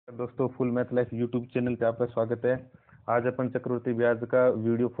दोस्तों, full math life YouTube channel पे आपका स्वागत है। आज अपन चक्रवृद्धि ब्याज का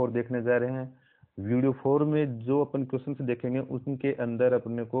वीडियो 4 देखने जा रहे हैं। वीडियो 4 में जो अपन क्वेश्चन देखेंगे उनके अंदर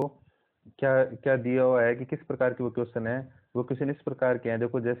अपने को क्या क्या दिया हुआ है कि किस प्रकार के वो क्वेश्चन है। वो क्वेश्चन इस प्रकार के हैं।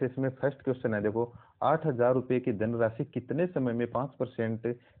 देखो, जैसे इसमें फर्स्ट क्वेश्चन है, देखो 8,000 रुपये की धनराशि कितने समय में 5%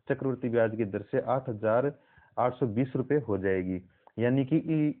 चक्रवृद्धि ब्याज की दर से 8,820 रुपये हो जाएगी। यानी कि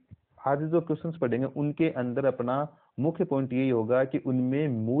आज जो क्वेश्चंस पढ़ेंगे उनके अंदर अपना मुख्य पॉइंट यही होगा कि उनमें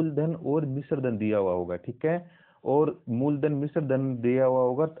मूलधन और मिश्रधन दिया हुआ होगा, ठीक है। और मूलधन मिश्रधन दिया हुआ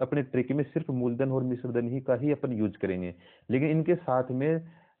होगा, अपने ट्रिक में सिर्फ मूलधन और मिश्रधन ही का ही अपन यूज करेंगे। लेकिन इनके साथ में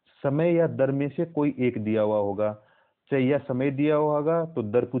समय या दर में से कोई एक दिया हुआ होगा। चाहे या समय दिया हुआ होगा तो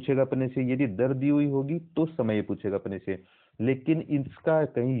दर पूछेगा अपने से, यदि दर दी हुई होगी तो समय पूछेगा अपने से। लेकिन इसका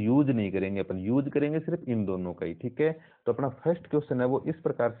कहीं यूज नहीं करेंगे, अपन यूज करेंगे सिर्फ इन दोनों का ही, ठीक है। तो अपना फर्स्ट क्वेश्चन है वो इस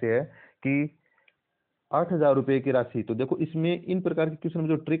प्रकार से है कि 8,000 रुपये की राशि। तो देखो, इसमें इन प्रकार के क्वेश्चन में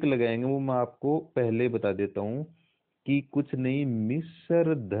जो ट्रिक लगाएंगे वो मैं आपको पहले बता देता हूँ कि कुछ नहीं,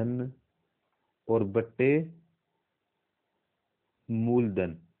 मिश्र धन और बट्टे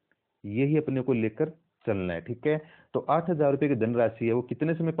मूलधन, यही अपने को लेकर चलना है, ठीक है। तो 8,000 रुपये की धनराशि है वो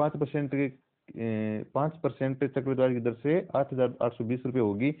कितने समय 5% के 5% चक्रवृद्धि की दर से 8,820 रुपये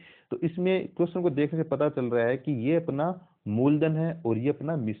होगी। तो इसमें क्वेश्चन को देखने से पता चल रहा है कि ये अपना मूलधन है और ये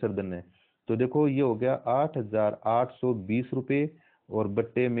अपना मिश्रधन है। तो देखो, ये हो गया 8,820 रुपये और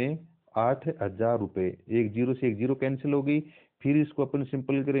बट्टे में 8,000 रुपये। एक जीरो से एक जीरो कैंसिल हो गई। फिर इसको अपन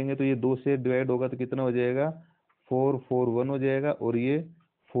सिंपल करेंगे तो ये 2 से डिवाइड होगा तो कितना हो जाएगा, 441 हो जाएगा और ये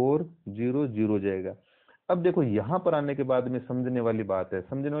 400 हो जाएगा। अब देखो, यहाँ पर आने के बाद में समझने वाली बात है।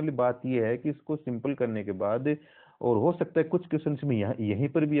 समझने वाली बात ये है कि इसको सिंपल करने के बाद, और हो सकता है कुछ क्वेश्चन में यहीं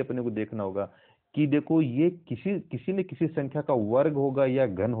पर भी अपने को देखना होगा कि देखो, ये किसी न किसी संख्या का वर्ग होगा या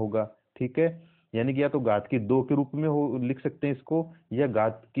घन होगा, ठीक है। यानी कि या तो घात की 2 के रूप में हो लिख सकते हैं इसको, या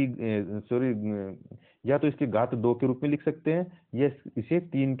घात की या तो इसके घात 2 के रूप में लिख सकते हैं, या इसे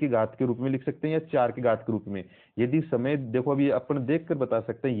 3 की घात के रूप में लिख सकते हैं, या 4 की घात के रूप में। यदि समय, देखो अभी अपन देख कर बता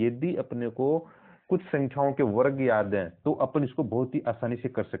सकते हैं, यदि अपने को कुछ संख्याओं के वर्ग याद हैं तो अपन इसको बहुत ही आसानी से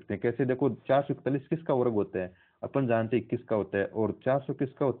कर सकते हैं। कैसे, देखो 441 किसका वर्ग होता है, अपन जानते हैं 21 का होता है, और 400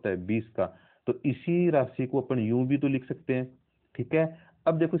 किसका होता है, 20 का। तो इसी राशि को अपन यूं भी तो लिख सकते हैं, ठीक है।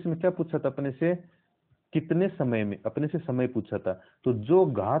 अब देखो, इसमें क्या पूछा था अपने से, कितने समय में, अपने से समय पूछा था। तो जो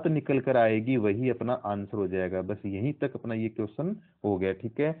घात निकल कर आएगी वही अपना आंसर हो जाएगा। बस यहीं तक अपना ये क्वेश्चन हो गया,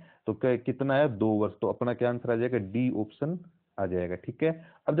 ठीक है। तो कितना है, 2 वर्ष। तो अपना क्या आंसर आ जाएगा, डी ऑप्शन आ जाएगा, ठीक है।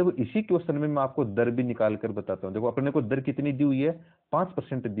 अब देखो, इसी क्वेश्चन में मैं आपको दर भी निकाल कर बताता हूँ। देखो, अपने को दर कितनी दी हुई है,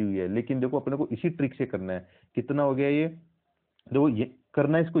 5% दी हुई है। लेकिन देखो, अपने को इसी ट्रिक से करना है। कितना हो गया ये, देखो ये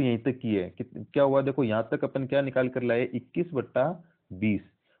करना इसको यहीं तक की है। क्या हुआ, देखो यहाँ तक अपन क्या निकाल कर लाए, 21/20,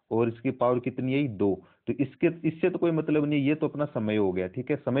 और इसकी पावर कितनी है, 2। तो इससे तो कोई मतलब नहीं, ये तो अपना समय हो गया, ठीक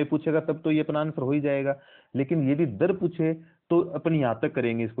है। समय पूछेगा तब तो ये अपना आंसर हो ही जाएगा। लेकिन यदि दर पूछे तो अपन यहाँ तक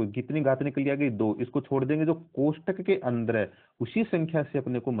करेंगे। इसको कितनी घात निकल आ गई, 2, इसको छोड़ देंगे, जो कोष्टक के अंदर है उसी संख्या से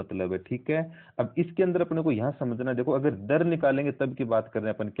अपने को मतलब है, ठीक है। अब इसके अंदर अपने को यहाँ समझना है, देखो अगर दर निकालेंगे तब की बात कर रहे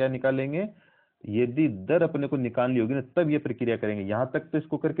हैं अपन, क्या निकालेंगे, यदि दर अपने को निकालनी होगी ना तब ये प्रक्रिया करेंगे। यहाँ तक तो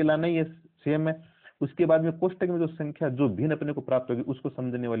इसको करके लाना ही है, सेम है। उसके बाद में कोष्टक में जो संख्या, जो भिन्न अपने को प्राप्त होगी उसको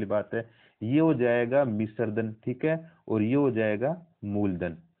समझने वाली बात है। ये हो जाएगा मिश्रधन, ठीक है, और ये हो जाएगा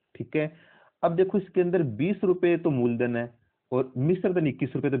मूलधन, ठीक है। अब देखो, इसके अंदर 20 रुपये तो मूलधन है और मिश्रधन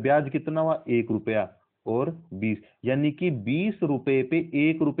 21 रुपये, तो ब्याज कितना हुआ, 1 रुपया और 20, यानी कि 20 रुपये पे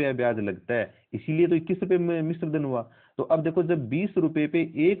 1 रुपया ब्याज लगता है, इसीलिए तो 21 रुपये में मिश्रधन हुआ। तो अब देखो, जब 20 रुपये पे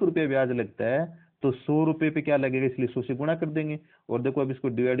 1 रुपया ब्याज लगता है तो 100 रुपये पे क्या लगेगा, इसलिए 100 से गुणा कर देंगे। और देखो, अब इसको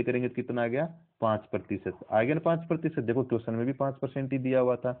डिवाइड करेंगे तो कितना आ गया, 5% आ गया ना, 5%। देखो, क्वेश्चन में भी 5% ही दिया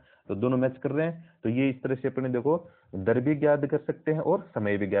हुआ था, तो दोनों मैच कर रहे हैं। तो ये इस तरह से अपने देखो दर भी ज्ञात कर सकते हैं और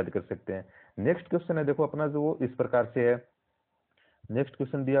समय भी ज्ञात कर सकते हैं। नेक्स्ट क्वेश्चन है, देखो अपना जो इस प्रकार से है। नेक्स्ट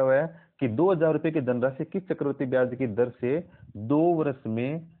क्वेश्चन दिया हुआ है कि 2,000 रुपये की धनराशि किस चक्रवृद्धि ब्याज की दर से 2 वर्ष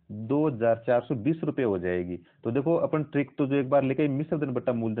में 2,420 रुपये हो जाएगी। तो देखो, अपन ट्रिक तो जो एक बार लिखे, मिश्रधन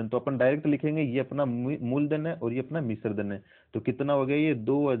बटा मूलधन, तो अपन डायरेक्ट लिखेंगे ये अपना मूलधन है और ये अपना मिश्रधन है। तो कितना हो गया, ये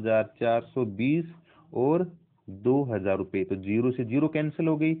 2,420 और 2,000 रुपये, तो जीरो से जीरो कैंसिल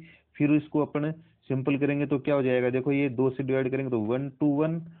हो गई। फिर इसको अपन सिंपल करेंगे तो क्या हो जाएगा, देखो ये 2 से डिवाइड करेंगे तो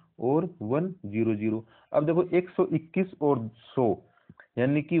 121 और 100। अब देखो, 121 और 100,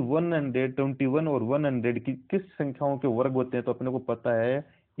 यानी कि 121 और 100 की किस संख्याओं के वर्ग होते हैं, तो अपने को पता है,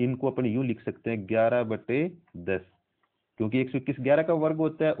 इनको अपन यूं लिख सकते हैं 11/10, क्योंकि 121 11 का वर्ग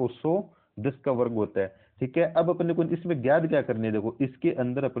होता है और 100 10 का वर्ग होता है, ठीक है। अब अपने को इसमें ज्ञात क्या करनी है, देखो इसके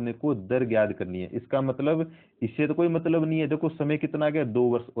अंदर अपने को दर ज्ञात करनी है। इसका मतलब, इससे तो कोई मतलब नहीं है। देखो, समय कितना आ गया, 2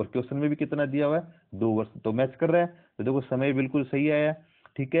 वर्ष, और क्वेश्चन में भी कितना दिया हुआ है, 2 वर्ष, तो मैच कर रहा है। तो देखो, समय बिल्कुल सही आया।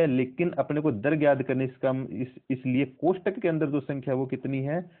 ठीक है, लेकिन अपने को दर ज्ञात करने इसका इसलिए कोष्टक के अंदर जो संख्या वो कितनी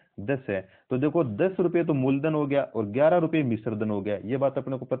है, 10 है। तो देखो 10 रुपये तो मूलधन हो गया और 11 रुपये मिश्रधन हो गया, ये बात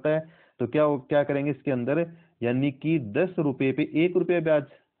अपने को पता है। तो क्या करेंगे इसके अंदर, यानी कि 10 रुपये पे 1 रुपये ब्याज,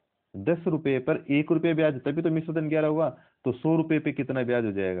 10 रुपये पर 1 रुपये ब्याज, तभी तो मिश्रधन 11 हुआ। तो 100 रुपये पे कितना ब्याज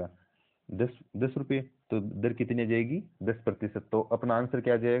हो जाएगा, 10 रुपये। तो दर कितनी आ जाएगी, 10%। तो अपना आंसर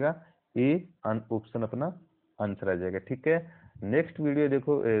क्या आ जाएगा, ए ऑप्शन अपना आंसर आ जाएगा। ठीक है, नेक्स्ट वीडियो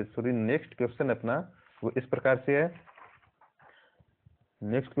देखो, सॉरी नेक्स्ट क्वेश्चन अपना वो इस प्रकार से है।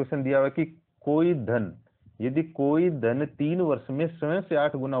 नेक्स्ट क्वेश्चन दिया हुआ कि कोई धन, यदि कोई धन 3 वर्ष में स्वयं से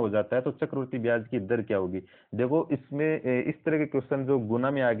 8 गुना हो जाता है तो चक्रवृद्धि ब्याज की दर क्या होगी। देखो इसमें इस तरह के क्वेश्चन जो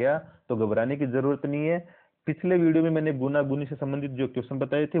गुना में आ गया तो घबराने की जरूरत नहीं है। पिछले वीडियो में मैंने गुना गुनी से संबंधित जो क्वेश्चन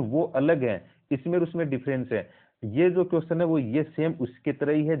बताए थे वो अलग है, इसमें और उसमें डिफरेंस है। ये जो क्वेश्चन है वो ये सेम उसके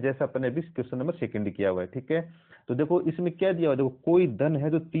तरह ही है जैसा अपने अभी क्वेश्चन नंबर 2 किया हुआ है। ठीक है, तो देखो इसमें क्या दिया हुआ, देखो कोई धन है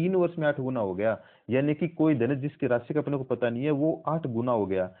जो 3 वर्ष में 8 गुना हो गया, यानी कि कोई धन जिसकी राशि का अपने को पता नहीं है वो 8 गुना हो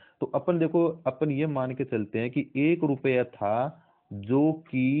गया। तो अपन देखो, अपन ये मान के चलते हैं कि 1 रुपया था जो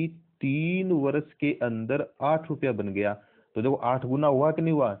कि 3 वर्ष के अंदर 8 रुपया बन गया। तो देखो 8 गुना हुआ कि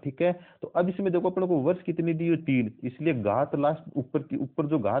नहीं हुआ। ठीक है, तो अब इसमें देखो अपने को वर्ष कितनी दी है, 3, इसलिए घात लास्ट ऊपर की ऊपर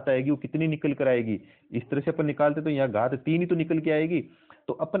जो घात आएगी वो कितनी निकल कर आएगी, इस तरह से अपन निकालते तो यहाँ घात 3 ही तो निकल के आएगी।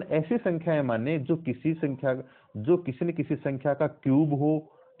 तो अपन ऐसी संख्याएं माने जो किसी न किसी संख्या का क्यूब हो।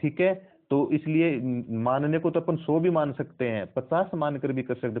 ठीक है, तो इसलिए मानने को तो अपन 100 भी मान सकते हैं, 50 मानकर भी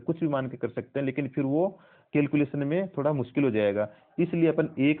कर सकते हैं, कुछ भी मान के कर सकते हैं, लेकिन फिर वो कैलकुलेशन में थोड़ा मुश्किल हो जाएगा। इसलिए अपन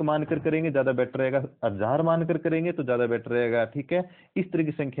 1 मानकर करेंगे ज्यादा बेटर रहेगा, 1000 मानकर करेंगे तो ज्यादा बेटर रहेगा। ठीक है, इस तरह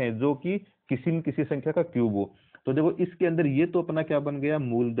की संख्याएं जो कि किसी न किसी संख्या का क्यूब हो। तो देखो इसके अंदर ये तो अपना क्या बन गया,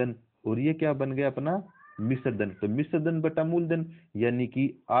 मूलधन, और ये क्या बन गया अपना मिश्रधन। तो मिश्रधन बटा मूलधन, यानी कि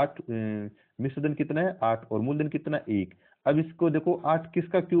 8, मिश्रधन कितना है 8 और मूलधन कितना 1। अब इसको देखो 8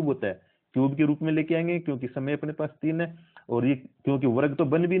 किसका क्यूब होता है, क्यूब के रूप में लेके आएंगे क्योंकि समय अपने पास 3 है, और ये क्योंकि वर्ग तो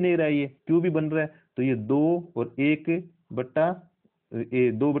बन भी नहीं रहा है, ये क्यूब ही बन रहा है। तो ये 2 और 1 बटा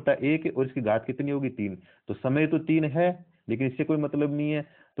 2/1 और इसकी घात कितनी होगी 3। तो समय तो 3 है लेकिन इससे कोई मतलब नहीं है।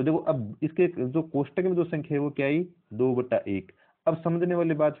 तो देखो अब इसके जो कोष्टक में जो संख्या है वो क्या आई, 2/1। अब समझने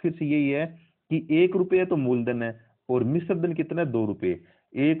वाली बात फिर से यही है कि 1 रुपया तो मूलधन है और मिश्रधन कितना है 2 रुपये।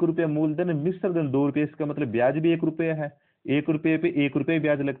 1 रुपया मूलधन, मिश्रधन 2 रुपये, इसका मतलब ब्याज भी 1 रुपया है। 1 रुपये पे 1 रुपये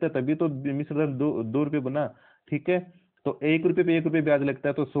ब्याज लगता है तभी तो मिश्रधन 2 रुपये बना। ठीक है, तो 1 रुपये पे 1 रुपये ब्याज लगता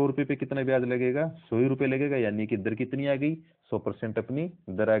है तो 100 रुपये पे कितना ब्याज लगेगा, 100 ही रुपये लगेगा, यानी कि दर कितनी आ गई, 100% अपनी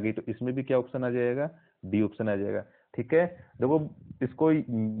दर आ गई। तो इसमें भी क्या ऑप्शन आ जाएगा, डी ऑप्शन आ जाएगा। ठीक है, देखो इसको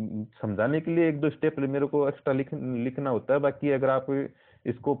समझाने के लिए 1-2 स्टेप मेरे को एक्स्ट्रा लिखना होता है, बाकी अगर आप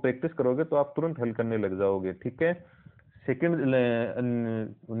इसको प्रैक्टिस करोगे तो आप तुरंत हल करने लग जाओगे। ठीक है, सेकंड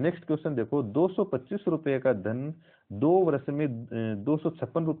नेक्स्ट क्वेश्चन देखो, 225 रुपये का धन 2 वर्ष में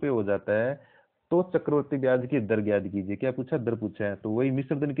 256 रुपये हो जाता है तो चक्रवर्ती ब्याज की दर ज्ञात कीजिए। क्या पूछा, दर पूछा है। तो वही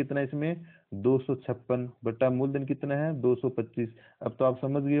मिश्रधन कितना है इसमें 256 बटा मूलधन कितना है 225। अब तो आप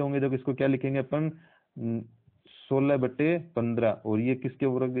समझ गए होंगे, देखो इसको क्या लिखेंगे अपन, 16/15, और ये किसके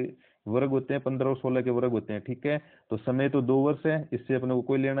वर्ग होते हैं, 15 और 16 के वर्ग होते हैं। ठीक है, तो समय तो 2 वर्ष है, इससे अपने को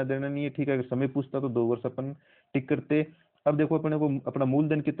कोई लेना देना नहीं है। ठीक है, अगर समय पूछता तो 2 वर्ष अपन टिक करते। अब देखो अपने को अपना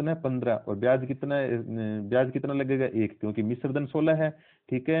मूलधन कितना है 15 और ब्याज कितना है, ब्याज कितना लगेगा 1, क्योंकि मिश्रधन 16 है।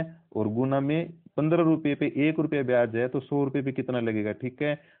 ठीक है, और गुना में 15 रुपये पे 1 रुपया ब्याज है तो 100 रुपये पे कितना लगेगा। ठीक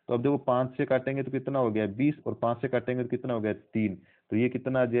है, तो अब देखो 5 से काटेंगे तो कितना हो गया 20, और 5 से काटेंगे तो कितना हो गया 3। तो ये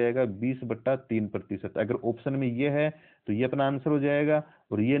कितना आ जाएगा 20/3%। अगर ऑप्शन में ये है तो ये अपना आंसर हो जाएगा,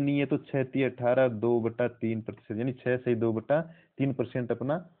 और ये नहीं है तो 6×3=18, 2/3%, यानी 6 से 2/3%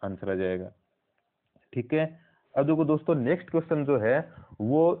 अपना आंसर आ जाएगा। ठीक है, अब देखो दोस्तों नेक्स्ट क्वेश्चन जो है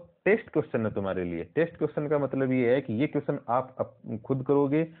वो टेस्ट क्वेश्चन है तुम्हारे लिए। टेस्ट क्वेश्चन का मतलब ये है कि ये क्वेश्चन आप खुद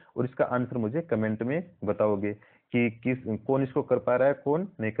करोगे और इसका आंसर मुझे कमेंट में बताओगे कि कौन इसको कर पा रहा है कौन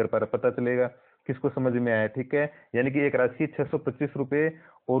नहीं कर पा रहा, पता चलेगा किसको समझ में आया। ठीक है, यानी कि एक राशि 625 रुपये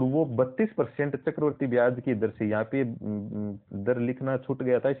और वो 32% चक्रवर्ती ब्याज की दर से, यहाँ पे दर लिखना छूट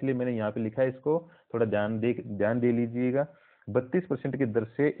गया था इसलिए मैंने यहाँ पे लिखा है, इसको थोड़ा ध्यान दे लीजिएगा। 32% की दर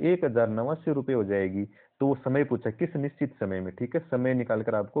से 1089 रुपये हो जाएगी। तो वो समय पूछा किस निश्चित समय में। ठीक है, समय निकाल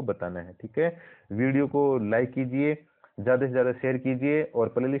कर आपको बताना है। ठीक है, वीडियो को लाइक कीजिए, ज्यादा से ज्यादा शेयर कीजिए, और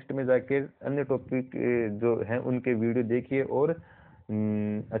प्लेलिस्ट में जाके अन्य टॉपिक जो हैं उनके वीडियो देखिए और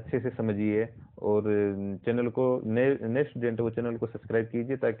अच्छे से समझिए, और चैनल को नए स्टूडेंट वो चैनल को सब्सक्राइब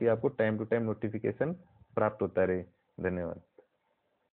कीजिए ताकि आपको टाइम टू टाइम नोटिफिकेशन प्राप्त होता रहे। धन्यवाद।